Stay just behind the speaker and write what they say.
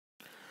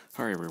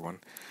Hi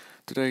everyone.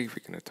 Today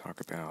we're going to talk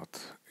about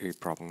a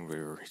problem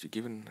where you're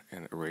given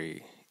an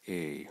array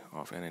A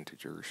of n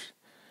integers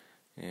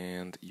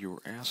and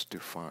you're asked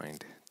to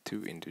find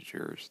two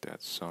integers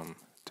that sum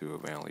to a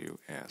value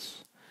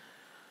s.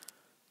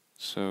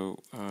 So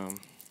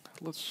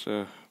let's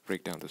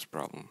break down this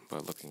problem by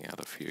looking at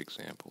a few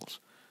examples.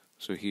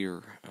 So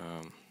here,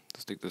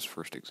 let's take this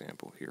first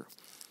example here.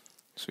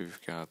 So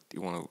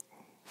you want to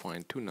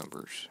find two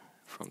numbers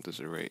from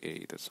this array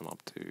A that sum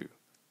up to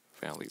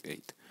value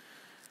 8.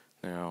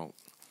 Now,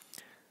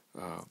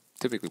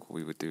 typically what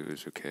we would do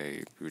is,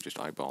 we would just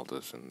eyeball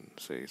this and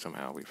say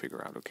somehow we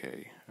figure out,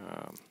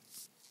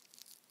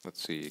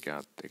 let's see, I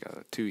got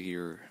a 2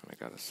 here, and I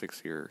got a 6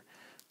 here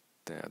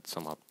that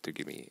sum up to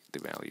give me the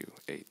value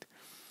 8.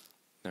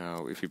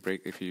 Now, if you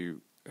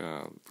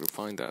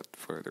refine that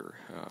further,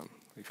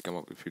 if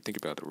you think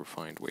about a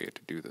refined way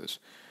to do this,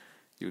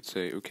 you would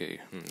say,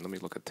 let me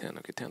look at 10.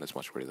 Okay, 10 is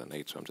much greater than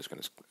 8, so I'm just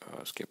going to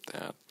skip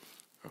that.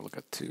 Or look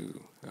at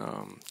 2.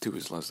 2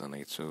 is less than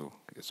 8, so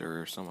is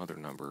there some other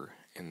number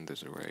in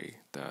this array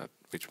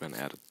which when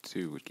added to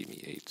 2 would give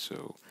me 8?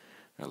 So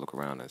I look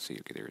around and see,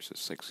 there's a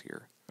 6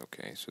 here.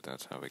 Okay, so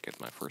that's how I get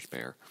my first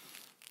pair.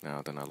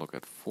 Now then I look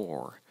at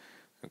 4.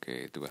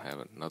 Okay, do I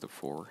have another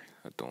 4?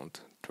 I don't.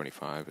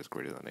 25 is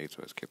greater than 8,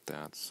 so I skip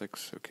that.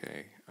 6,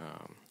 okay.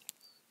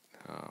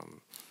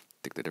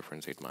 Take the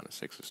difference, 8 minus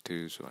 6 is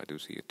 2, so I do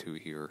see a 2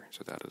 here,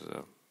 so that is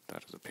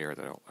a pair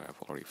that I have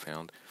already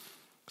found.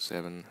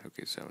 7,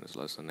 okay, 7 is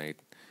less than 8.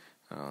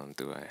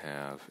 Do I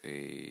have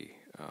the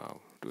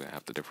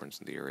difference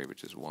in the array,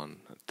 which is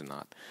 1? I do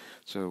not.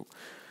 So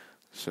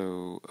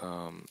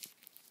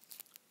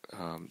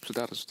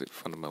that is the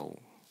fundamental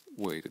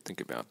way to think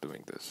about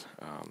doing this.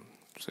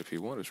 So if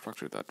you want to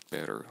structure that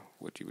better,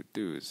 what you would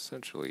do is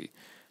essentially,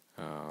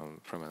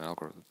 from an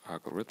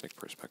algorithmic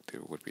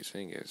perspective, what we're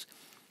saying is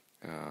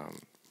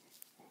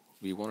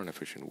we want an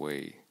efficient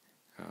way,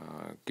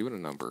 given a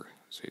number,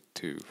 say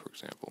 2, for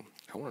example,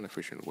 I want an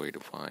efficient way to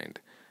find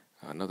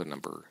another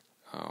number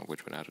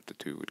which when added to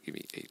 2 would give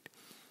me 8.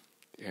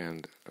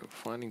 And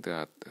finding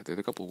that, there are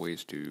a couple of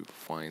ways to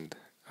find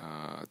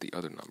the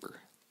other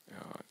number.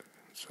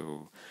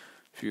 So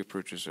few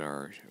approaches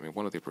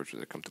one of the approaches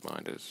that come to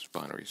mind is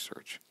binary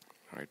search.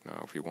 Right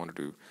now, if you want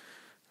to do,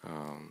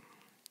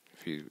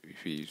 if you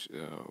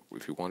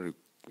want to,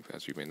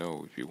 as you may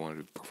know, if you want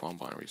to perform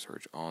binary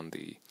search on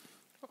a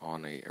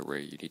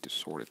array, you need to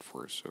sort it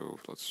first. So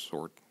let's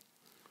sort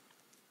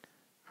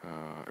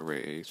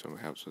array A. So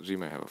Z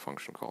may have a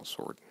function called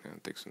sort, and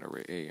it takes an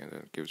array A, and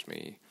then it gives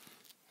me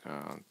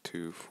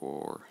 2,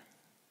 4,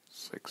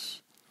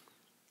 6,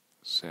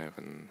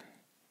 7,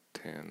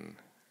 10,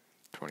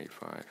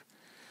 25.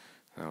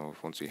 Now,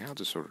 once you have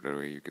the sorted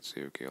array, you could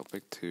say, I'll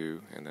pick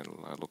 2, and then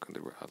I'll look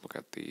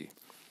at the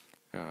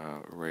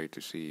array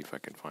to see if I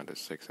can find a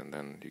 6, and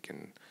then you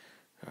can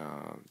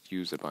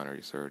use the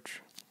binary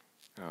search.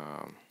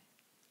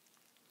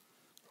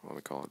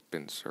 We call it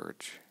bin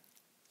search.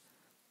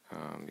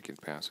 You can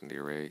pass in the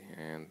array,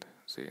 and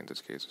say in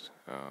this case,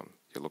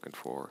 you're looking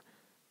for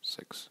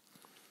 6,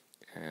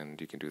 and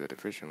you can do that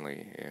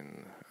efficiently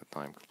in a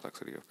time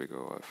complexity of big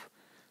O of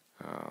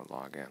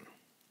log n.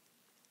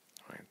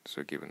 Right.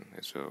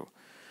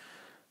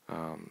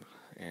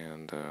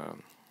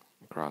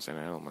 Across n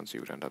elements, you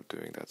would end up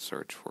doing that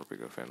search for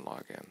big of n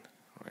log n.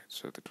 Right.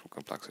 So the total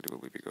complexity will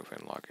be big of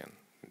n log n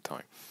in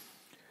time.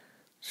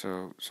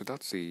 So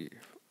that's the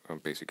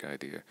basic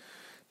idea.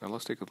 Now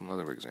let's take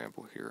another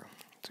example here.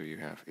 So you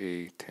have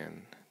A,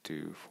 10,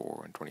 2,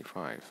 4, and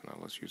 25. Now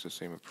let's use the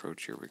same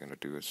approach here. We're going to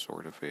do a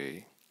sort of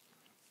A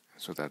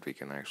so that we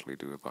can actually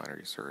do a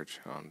binary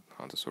search on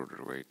the sorted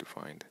array to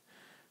find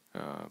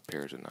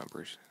pairs of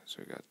numbers. So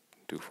we got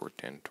 2, 4,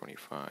 10,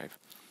 25.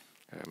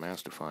 I'm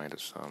asked to find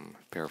some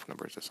pair of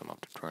numbers that sum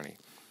up to 20.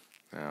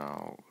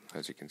 Now,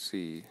 as you can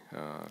see,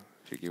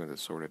 if you're given the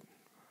sorted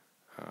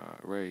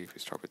array, if you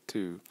start with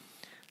 2,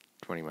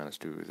 20 minus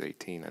 2 is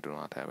 18. I do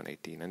not have an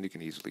 18, and you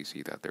can easily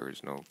see that there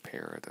is no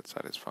pair that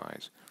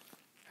satisfies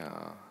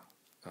the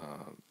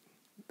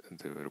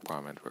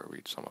requirement where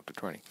we sum up to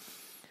 20.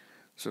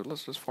 So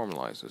let's just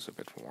formalize this a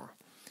bit more.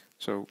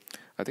 So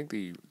I think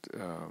there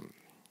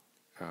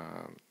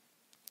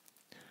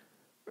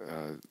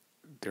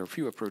are a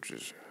few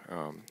approaches.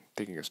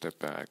 Taking a step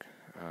back,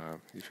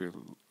 if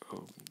you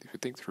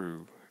think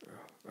through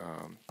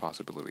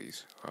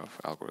possibilities of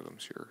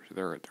algorithms here,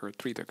 there are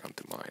 3 that come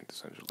to mind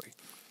essentially.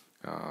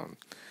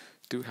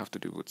 Do have to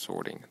do with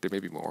sorting. There may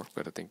be more,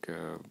 but I think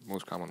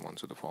most common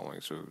ones are the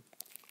following. So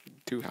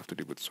 2 have to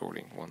do with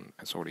sorting. One,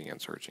 sorting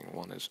and searching.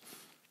 One is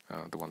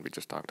the one we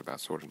just talked about,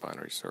 sort and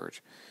binary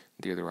search.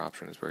 The other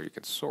option is where you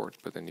can sort,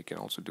 but then you can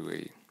also do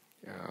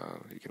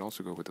you can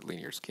also go with a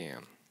linear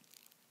scan.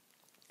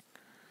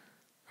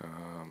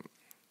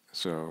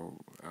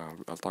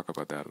 I'll talk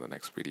about that in the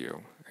next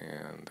video,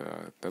 and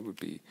that would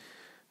be,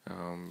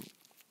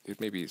 it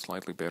may be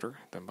slightly better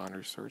than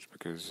binary search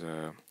because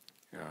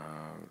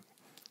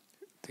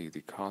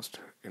the cost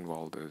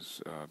involved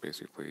is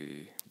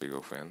basically big O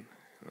of n,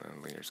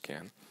 linear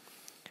scan.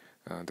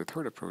 The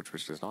third approach,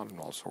 which does not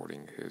involve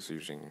sorting, is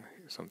using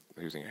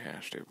a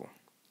hash table,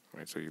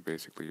 right? So you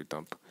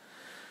dump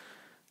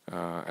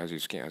as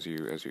you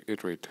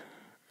iterate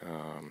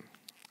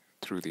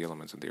through the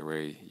elements in the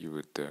array, you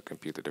would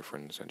compute the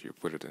difference and you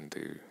put it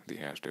into the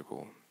hash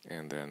table,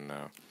 and then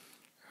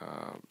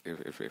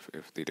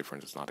if the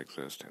difference does not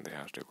exist in the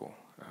hash table,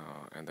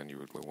 and then you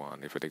would move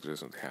on. If it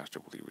exists in the hash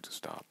table, you would just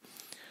stop.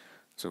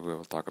 So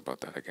we'll talk about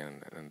that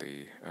again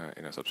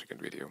in a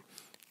subsequent video.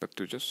 But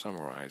to just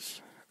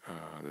summarize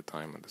the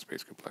time and the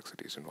space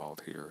complexities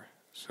involved here.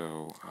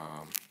 So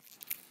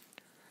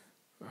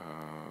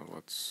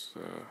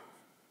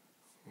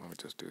let me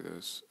just do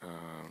this.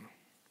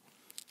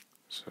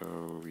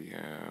 So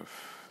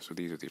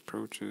these are the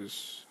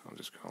approaches. I'll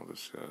just call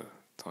this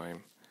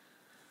time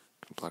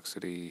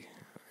complexity,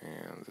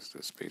 and this is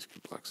the space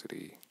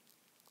complexity.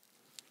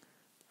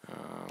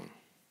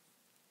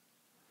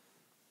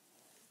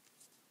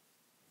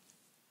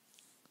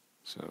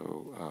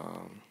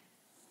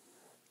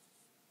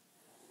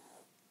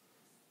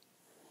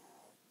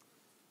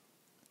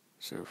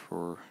 So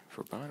for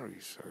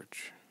binary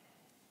search,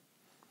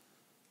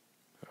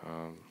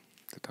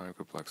 the time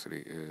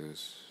complexity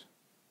is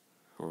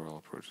overall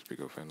approach is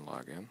big O of n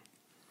log n.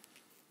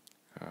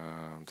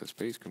 The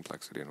space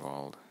complexity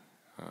involved,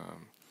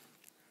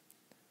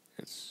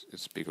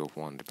 it's big O of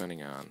 1,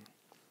 depending on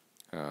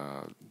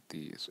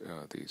the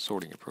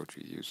sorting approach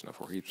you use. Now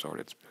for heap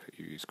sort,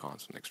 you use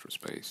constant extra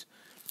space.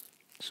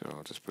 So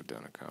I'll just put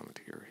down a comment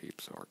here: heap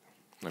sort.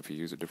 Now if you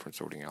use a different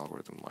sorting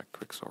algorithm like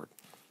quicksort,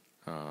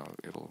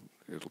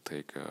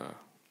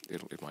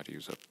 it might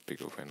use up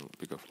big O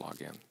of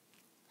log n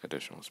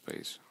additional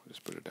space. I'll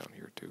just put it down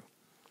here too.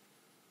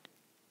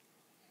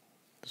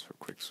 This is for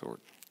quicksort.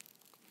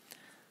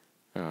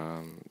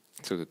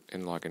 So the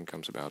n log n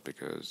comes about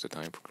because the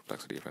time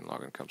complexity of n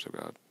log n comes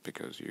about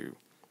because you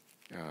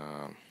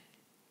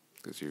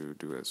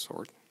do a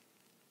sort.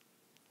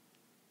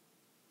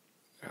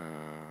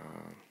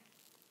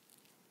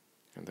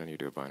 And then you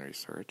do a binary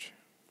search.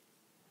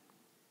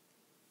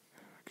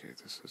 Okay,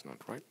 this is not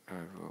right.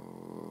 I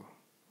will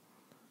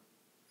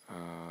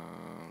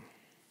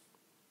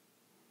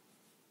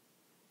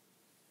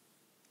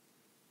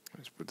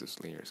let's put this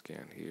linear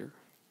scan here.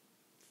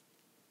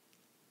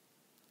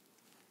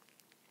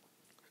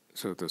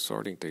 So the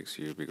sorting takes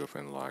you big O of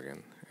n log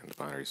n, and the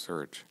binary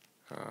search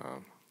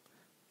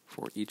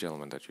for each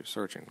element that you're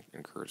searching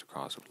incurs a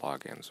cost of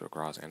log n. So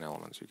across n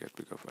elements, you get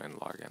big O of n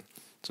log n.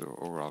 So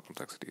overall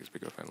complexity is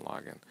big O of n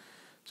log n.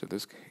 So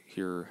this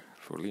here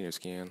for linear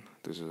scan,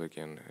 this is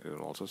again, it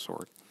will also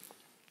sort,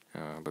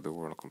 but the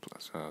overall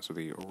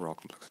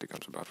complexity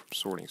comes about from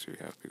sorting. So you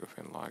have big O of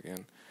n log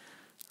n.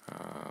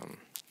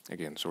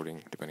 Again,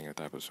 sorting, depending on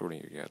the type of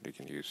sorting you get, you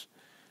can use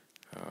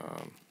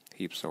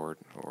heap sort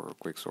or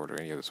quick sort or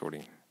any other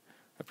sorting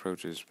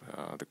approaches.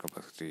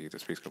 The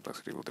space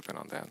complexity will depend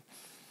on that.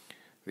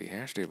 The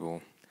hash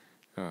table,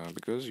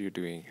 because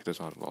it does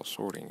not involve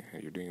sorting,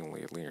 and you're doing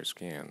only a linear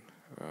scan,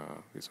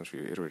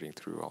 essentially you're iterating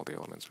through all the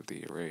elements of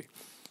the array,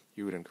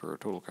 you would incur a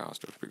total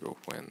cost of big O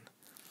of n,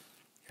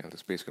 and the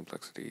space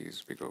complexity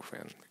is big O of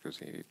n because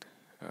you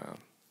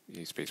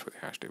need space for the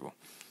hash table.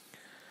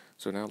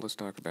 So now let's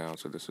talk about,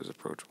 so this is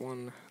approach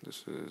 1,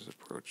 this is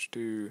approach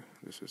 2,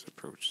 this is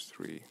approach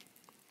 3.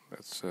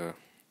 Let's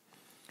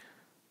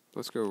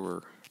go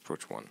over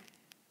approach 1.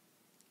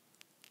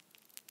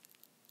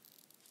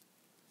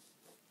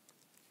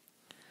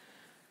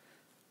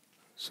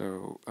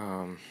 So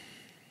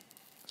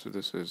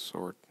this is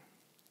sort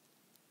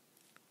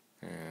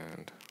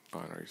and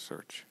binary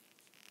search.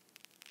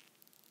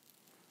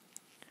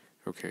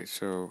 Okay,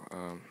 so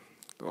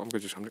I'm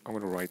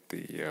going to write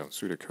the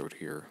pseudocode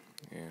here,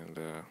 and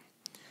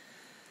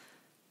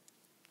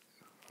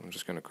I'm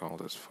just going to call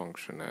this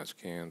function as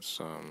scan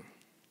sum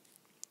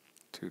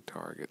to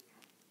target.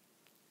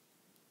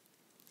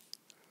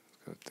 It's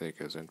going to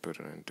take as input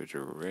an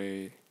integer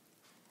array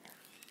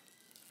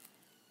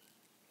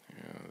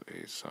and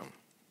a sum.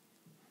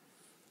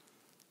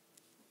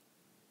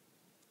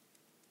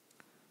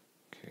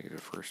 Okay,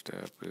 the first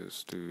step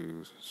is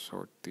to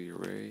sort the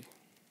array.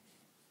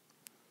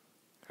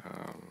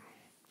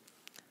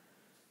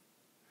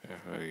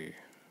 Have a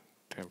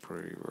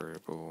temporary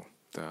variable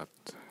that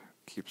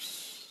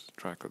keeps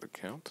track of the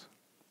count.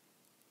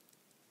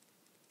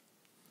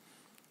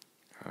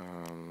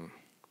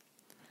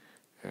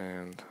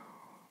 And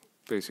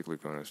basically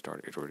going to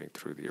start iterating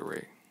through the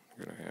array.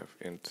 I'm going to have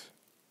int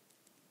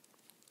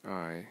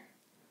I.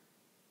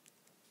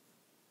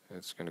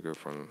 It's going to go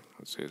from,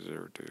 let's say,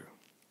 0 to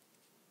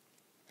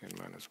n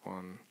minus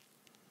 1.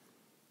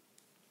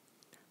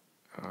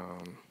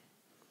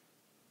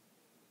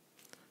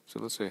 So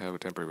let's say I have a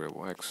temporary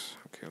variable x.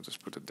 Okay, I'll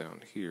just put it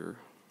down here.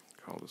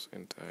 Call this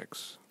int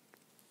x.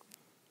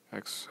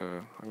 I'm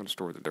going to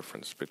store the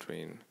difference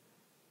between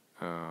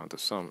the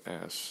sum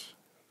s,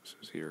 this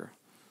is here,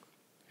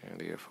 and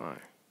the fi.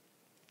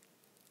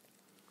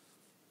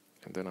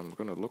 And then I'm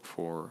going to look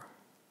for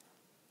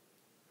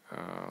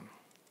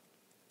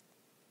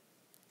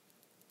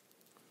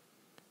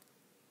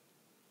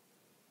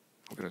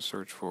I'm going to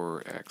search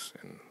for x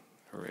in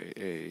array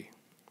A,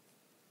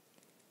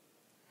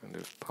 and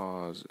if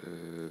pos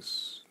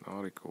is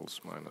not equals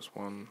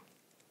 -1,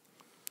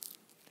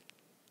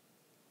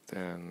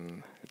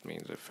 then it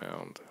means I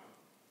found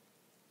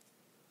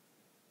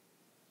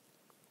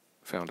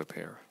a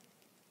pair.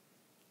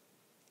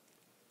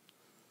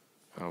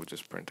 I would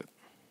just print it.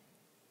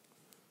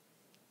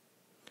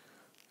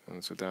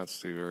 And so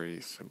that's the very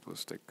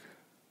simplistic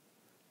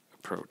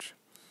approach.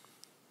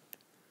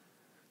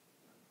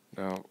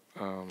 Now,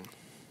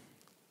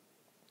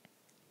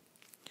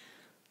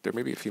 there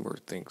may be a few more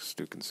things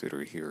to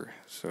consider here.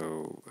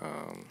 So,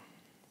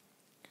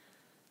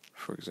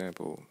 for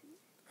example,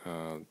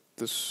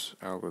 this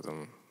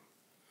algorithm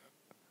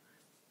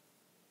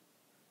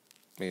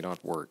may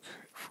not work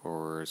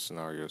for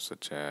scenarios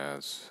such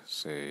as,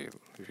 say,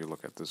 if you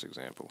look at this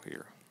example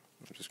here.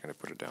 I'm just going to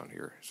put it down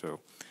here. So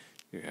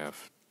you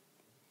have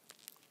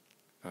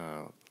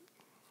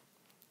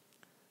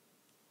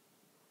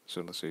so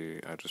let's say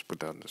I just put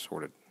that in the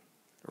sorted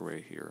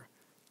array here,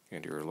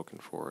 and you're looking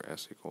for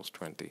s equals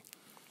 20.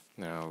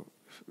 Now,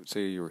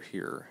 say you're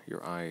here,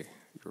 you're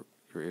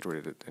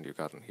iterated and you've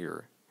gotten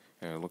here,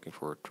 and you're looking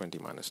for 20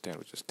 minus 10,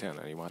 which is 10,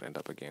 and you might end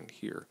up again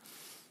here.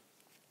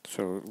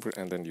 So,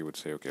 and then you would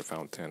say, okay, I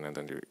found 10, and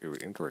then you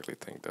would incorrectly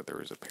think that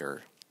there is a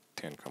pair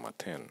 10,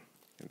 10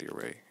 in the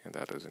array, and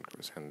that is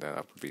incorrect, and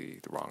that would be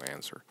the wrong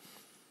answer.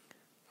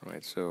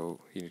 Right, so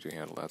you need to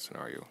handle that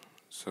scenario.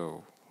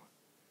 So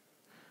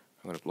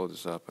I'm going to blow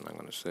this up, and I'm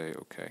going to say,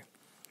 okay,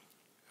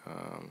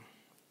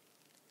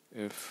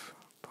 if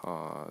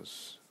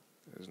pos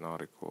is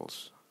not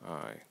equals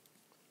I.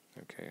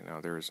 Okay, now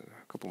there's a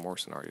couple more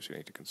scenarios you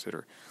need to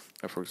consider.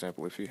 Now, for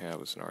example, if you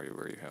have a scenario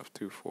where you have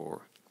 2,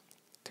 4,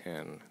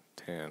 10,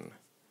 10,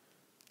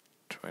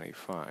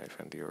 25,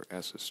 and your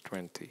s is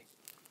 20.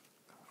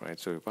 Right,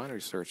 so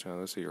binary search, now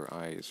let's say your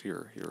I is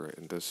here, you're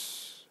in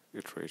this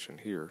iteration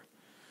here.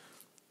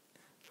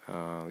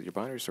 Your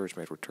binary search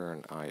may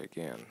return I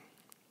again,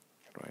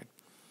 right?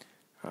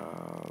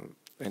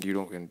 And you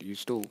don't, and you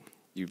still,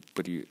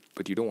 but you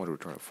don't want to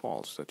return a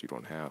false that you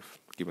don't have.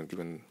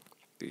 Given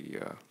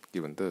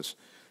this,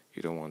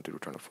 you don't want to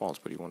return a false,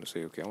 but you want to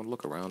say, okay, I want to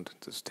look around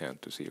this 10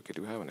 to see, okay,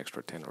 do we have an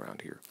extra 10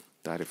 around here?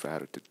 That, if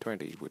added to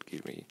 20, would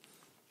give me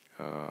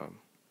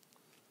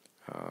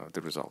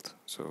the result.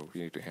 So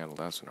you need to handle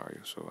that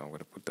scenario. So I'm going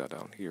to put that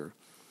down here.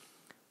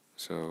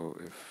 So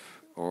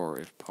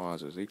if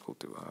pos is equal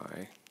to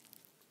I,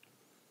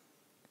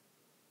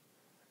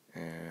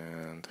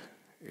 and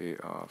a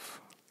of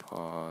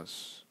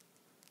pos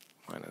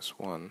minus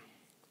 1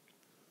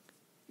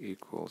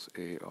 equals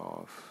a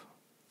of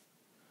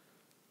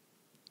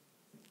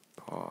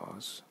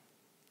pos.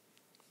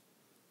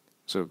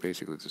 So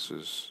basically this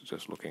is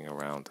just looking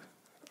around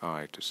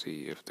I to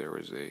see if there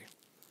is a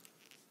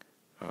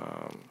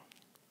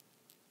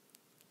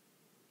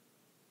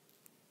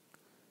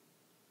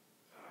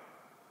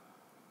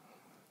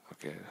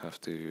okay, I have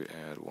to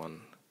add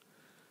 1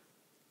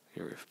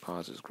 here if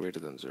pos is greater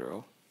than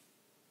 0,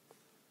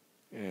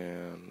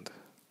 and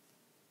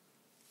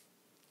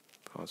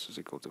pos is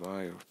equal to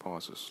I if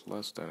pos is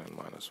less than and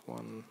minus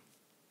 1,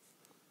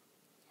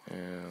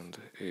 and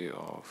a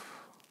of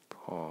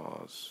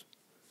pos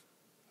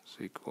is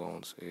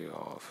equals a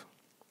of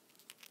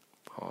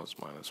pos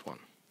minus 1.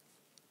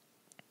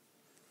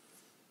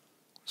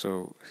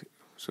 So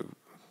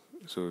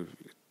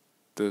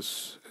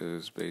this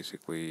is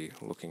basically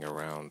looking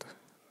around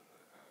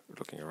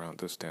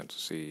this 10 to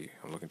see,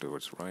 I'm looking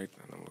towards right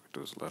and I'm looking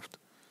towards left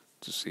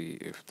to see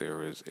if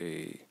there is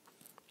a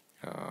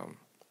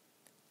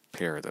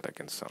pair that I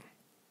can sum.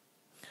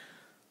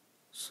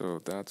 So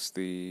that's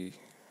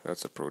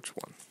approach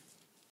 1.